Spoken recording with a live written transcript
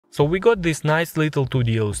So we got this nice little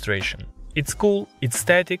 2D illustration. It's cool, it's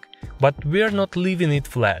static, but we're not leaving it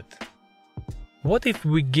flat. What if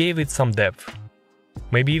we gave it some depth?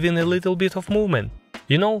 Maybe even a little bit of movement?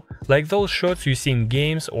 You know, like those shots you see in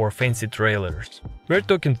games or fancy trailers. We're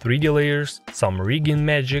talking 3D layers, some rigging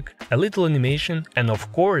magic, a little animation, and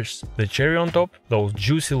of course, the cherry on top, those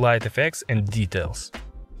juicy light effects and details.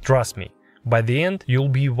 Trust me, by the end you'll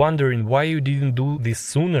be wondering why you didn't do this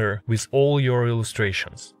sooner with all your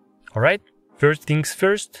illustrations. Alright, first things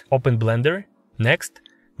first, open Blender. Next,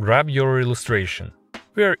 grab your illustration.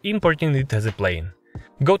 We are importing it as a plane.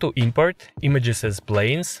 Go to Import, Images as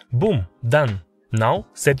Planes, boom, done. Now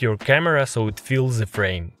set your camera so it fills the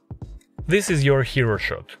frame. This is your hero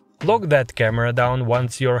shot. Lock that camera down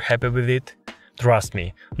once you're happy with it. Trust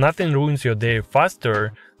me, nothing ruins your day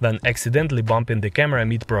faster than accidentally bumping the camera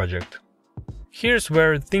mid-project. Here's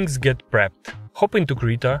where things get prepped. Hop into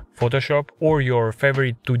Krita, Photoshop or your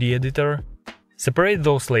favorite 2D editor. Separate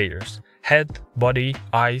those layers. Head, body,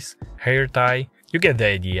 eyes, hair tie, you get the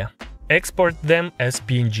idea. Export them as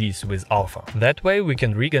PNGs with alpha. That way we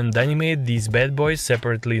can rig and animate these bad boys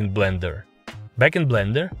separately in Blender. Back in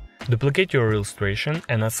Blender, duplicate your illustration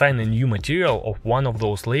and assign a new material of one of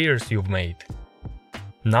those layers you've made.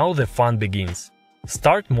 Now the fun begins.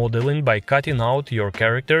 Start modeling by cutting out your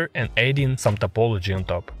character and adding some topology on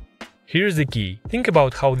top. Here's the key. Think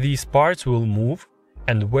about how these parts will move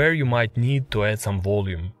and where you might need to add some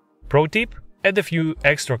volume. Pro tip: add a few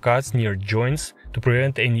extra cuts near joints to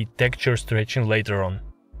prevent any texture stretching later on.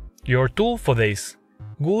 Your tool for this: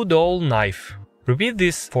 good old knife. Repeat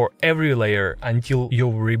this for every layer until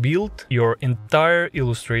you've rebuilt your entire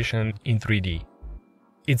illustration in 3D.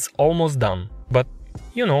 It's almost done, but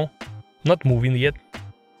you know, not moving yet.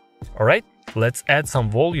 Alright, let's add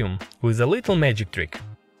some volume with a little magic trick.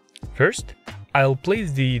 First, I'll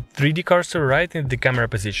place the 3D cursor right in the camera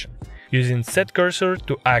position, using Set Cursor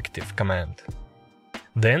to Active command.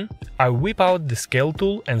 Then, I whip out the scale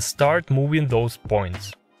tool and start moving those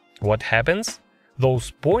points. What happens?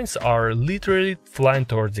 Those points are literally flying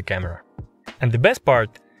towards the camera. And the best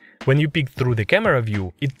part, when you peek through the camera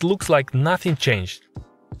view, it looks like nothing changed.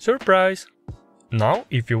 Surprise! Now,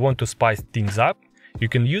 if you want to spice things up, you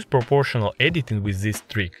can use proportional editing with this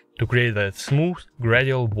trick to create a smooth,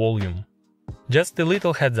 gradual volume. Just a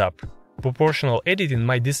little heads up, proportional editing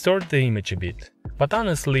might distort the image a bit, but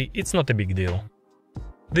honestly, it's not a big deal.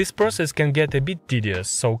 This process can get a bit tedious,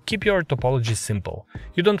 so keep your topology simple.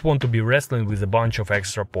 You don't want to be wrestling with a bunch of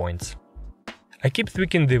extra points. I keep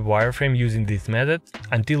tweaking the wireframe using this method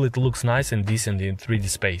until it looks nice and decent in 3D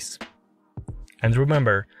space. And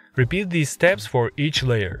remember, repeat these steps for each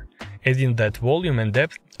layer, adding that volume and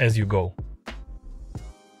depth as you go.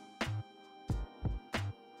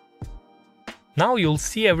 Now you'll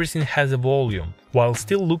see everything has a volume, while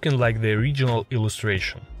still looking like the original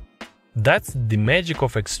illustration. That's the magic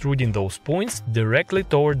of extruding those points directly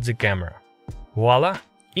towards the camera. Voila!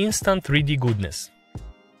 Instant 3D goodness.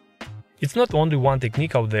 It's not only one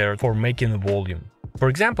technique out there for making a volume. For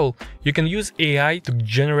example, you can use AI to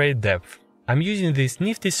generate depth. I'm using this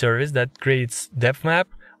nifty service that creates depth map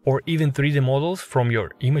or even 3D models from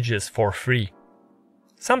your images for free.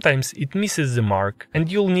 Sometimes it misses the mark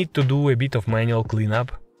and you'll need to do a bit of manual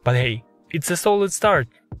cleanup, but hey, it's a solid start.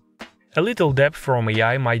 A little depth from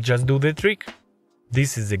AI might just do the trick.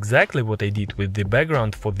 This is exactly what I did with the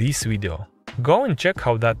background for this video. Go and check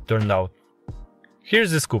how that turned out.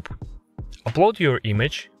 Here's the scoop. Upload your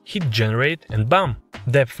image, hit generate and bam!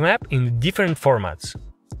 Depth map in different formats.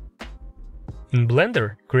 In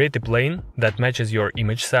Blender, create a plane that matches your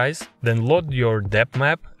image size, then load your depth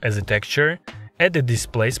map as a texture, add a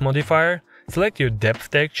displace modifier, select your depth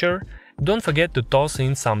texture, don't forget to toss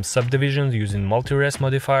in some subdivisions using multi-res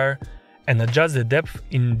modifier, and adjust the depth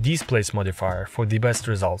in displace modifier for the best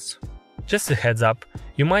results. Just a heads up,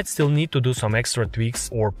 you might still need to do some extra tweaks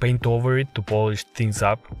or paint over it to polish things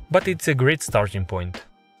up, but it's a great starting point.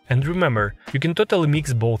 And remember, you can totally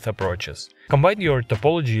mix both approaches. Combine your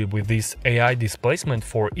topology with this AI displacement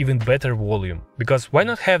for even better volume, because why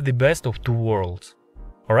not have the best of two worlds?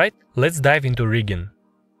 Alright, let's dive into rigging.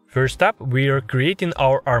 First up, we are creating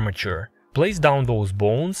our armature. Place down those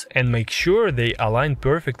bones and make sure they align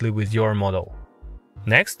perfectly with your model.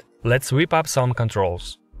 Next, let's whip up some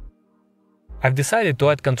controls. I've decided to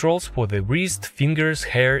add controls for the wrist, fingers,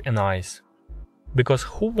 hair and eyes. Because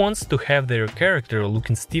who wants to have their character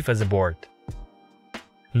looking stiff as a board?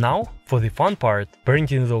 Now, for the fun part,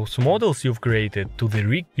 parenting those models you've created to the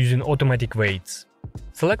rig using automatic weights.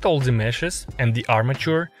 Select all the meshes and the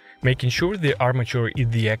armature, making sure the armature is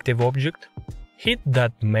the active object. Hit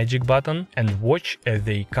that magic button and watch as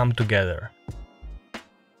they come together.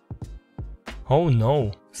 Oh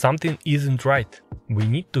no, something isn't right. We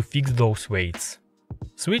need to fix those weights.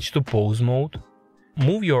 Switch to pose mode.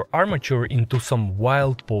 Move your armature into some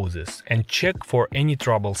wild poses and check for any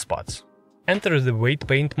trouble spots. Enter the weight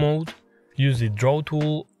paint mode. Use the draw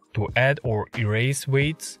tool to add or erase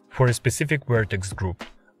weights for a specific vertex group,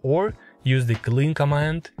 or use the clean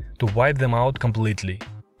command to wipe them out completely.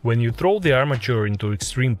 When you throw the armature into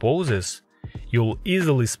extreme poses, you'll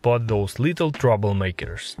easily spot those little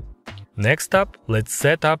troublemakers. Next up, let's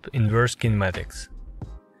set up inverse kinematics.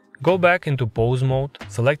 Go back into pose mode,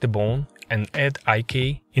 select a bone and add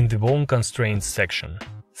IK in the bone constraints section.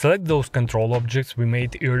 Select those control objects we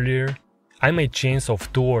made earlier. I made chains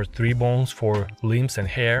of 2 or 3 bones for limbs and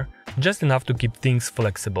hair, just enough to keep things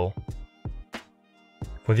flexible.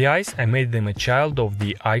 For the eyes, I made them a child of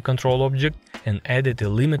the eye control object and added a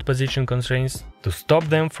limit position constraints to stop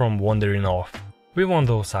them from wandering off. We want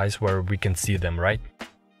those eyes where we can see them, right?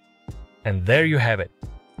 And there you have it.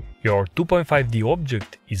 Your 2.5D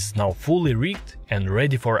object is now fully rigged and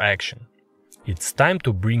ready for action. It's time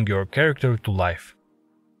to bring your character to life.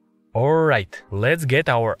 Alright, let's get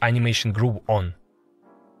our animation groove on.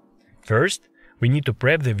 First, we need to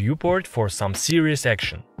prep the viewport for some serious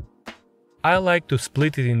action. I like to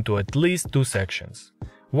split it into at least 2 sections,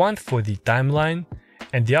 one for the timeline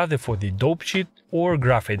and the other for the dope sheet or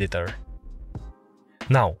graph editor.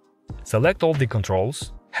 Now, select all the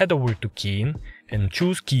controls, head over to Keying and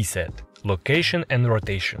choose Key Set, Location and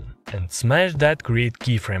Rotation, and smash that Create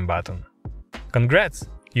Keyframe button. Congrats!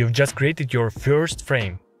 You've just created your first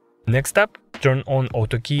frame. Next up, turn on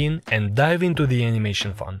auto keying and dive into the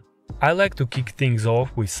animation fun. I like to kick things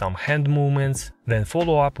off with some hand movements, then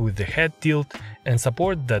follow up with the head tilt and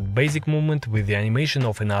support that basic movement with the animation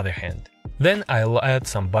of another hand. Then I'll add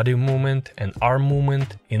some body movement and arm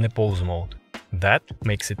movement in the pose mode. That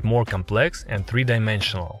makes it more complex and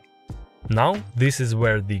 3-dimensional. Now this is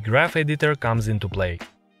where the graph editor comes into play.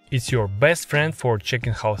 It's your best friend for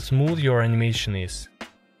checking how smooth your animation is.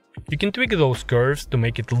 You can tweak those curves to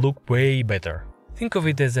make it look way better. Think of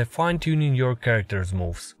it as a fine-tuning your character's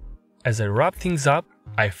moves. As I wrap things up,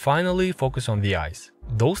 I finally focus on the eyes.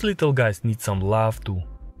 Those little guys need some love too.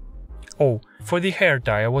 Oh, for the hair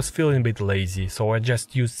tie I was feeling a bit lazy, so I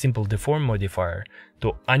just used simple deform modifier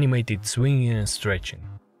to animate it swinging and stretching.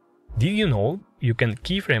 Did you know you can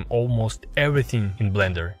keyframe almost everything in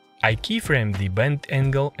Blender? I keyframed the bend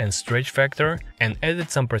angle and stretch factor and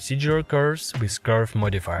added some procedural curves with curve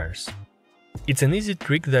modifiers. It's an easy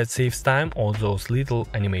trick that saves time on those little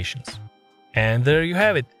animations. And there you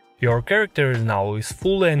have it, your character now is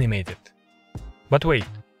fully animated. But wait,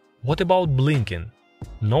 what about blinking?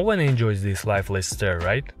 No one enjoys this lifeless stare,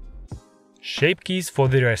 right? Shape keys for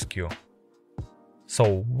the rescue.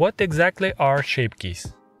 So what exactly are shape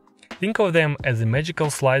keys? Think of them as magical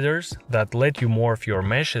sliders that let you morph your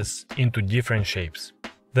meshes into different shapes.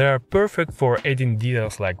 They are perfect for adding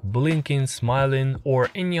details like blinking, smiling, or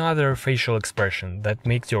any other facial expression that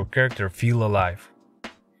makes your character feel alive.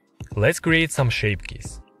 Let's create some shape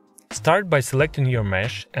keys. Start by selecting your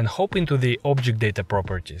mesh and hop into the Object Data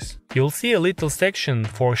properties. You'll see a little section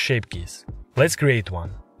for shape keys. Let's create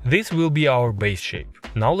one. This will be our base shape.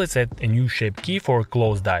 Now let's add a new shape key for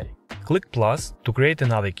closed eye. Click plus to create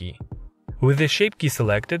another key. With the shape key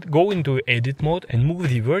selected, go into edit mode and move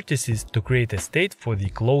the vertices to create a state for the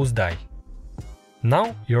closed eye.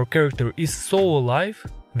 Now your character is so alive,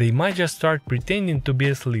 they might just start pretending to be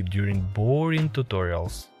asleep during boring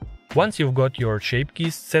tutorials. Once you've got your shape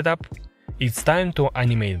keys set up, it's time to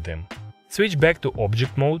animate them. Switch back to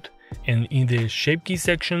object mode and in the shape key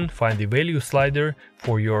section find the value slider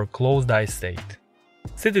for your closed eye state.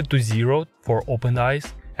 Set it to 0 for open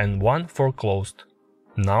eyes and 1 for closed.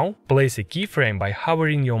 Now place a keyframe by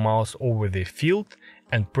hovering your mouse over the field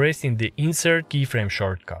and pressing the Insert Keyframe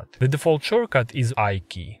shortcut. The default shortcut is I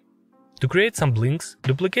key. To create some blinks,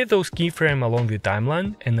 duplicate those keyframes along the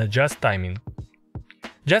timeline and adjust timing.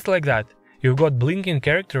 Just like that, you've got blinking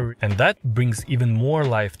character and that brings even more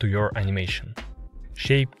life to your animation.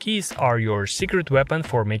 Shape keys are your secret weapon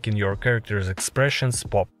for making your character's expressions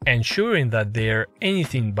pop, ensuring that they're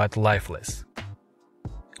anything but lifeless.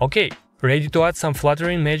 Okay, ready to add some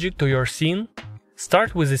fluttering magic to your scene?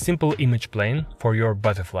 Start with a simple image plane for your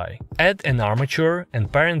butterfly. Add an armature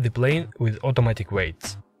and parent the plane with automatic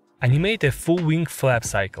weights. Animate a full wing flap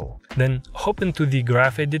cycle, then hop into the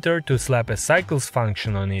graph editor to slap a cycles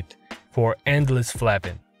function on it for endless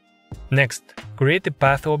flapping. Next, create a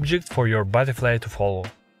path object for your butterfly to follow.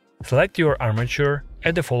 Select your armature,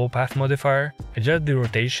 add a follow path modifier, adjust the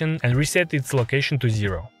rotation and reset its location to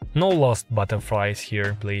 0. No lost butterflies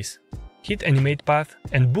here, please. Hit animate path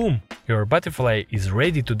and boom! Your butterfly is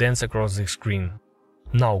ready to dance across the screen.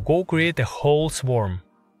 Now go create a whole swarm.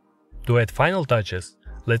 To add final touches,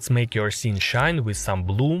 let's make your scene shine with some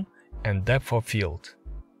bloom and depth of field.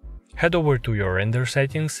 Head over to your render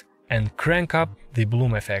settings and crank up the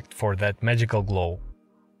bloom effect for that magical glow.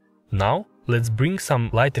 Now let's bring some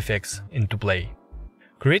light effects into play.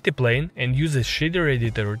 Create a plane and use a shader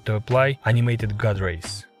editor to apply animated God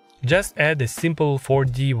rays. Just add a simple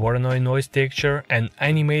 4D Voronoi noise texture and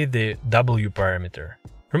animate the W parameter.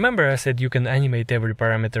 Remember I said you can animate every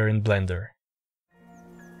parameter in Blender.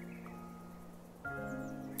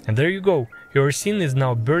 And there you go, your scene is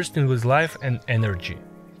now bursting with life and energy.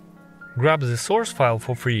 Grab the source file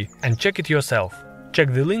for free and check it yourself.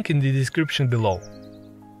 Check the link in the description below.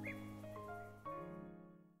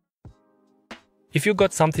 If you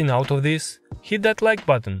got something out of this, hit that like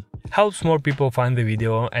button. Helps more people find the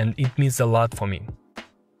video and it means a lot for me.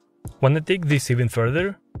 Wanna take this even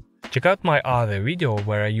further? Check out my other video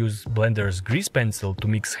where I use Blender's grease pencil to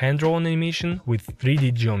mix hand-drawn animation with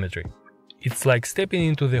 3D geometry. It's like stepping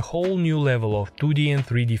into the whole new level of 2D and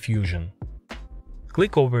 3D fusion.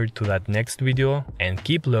 Click over to that next video and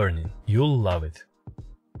keep learning, you'll love it.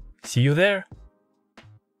 See you there!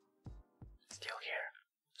 Still here.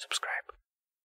 Subscribe.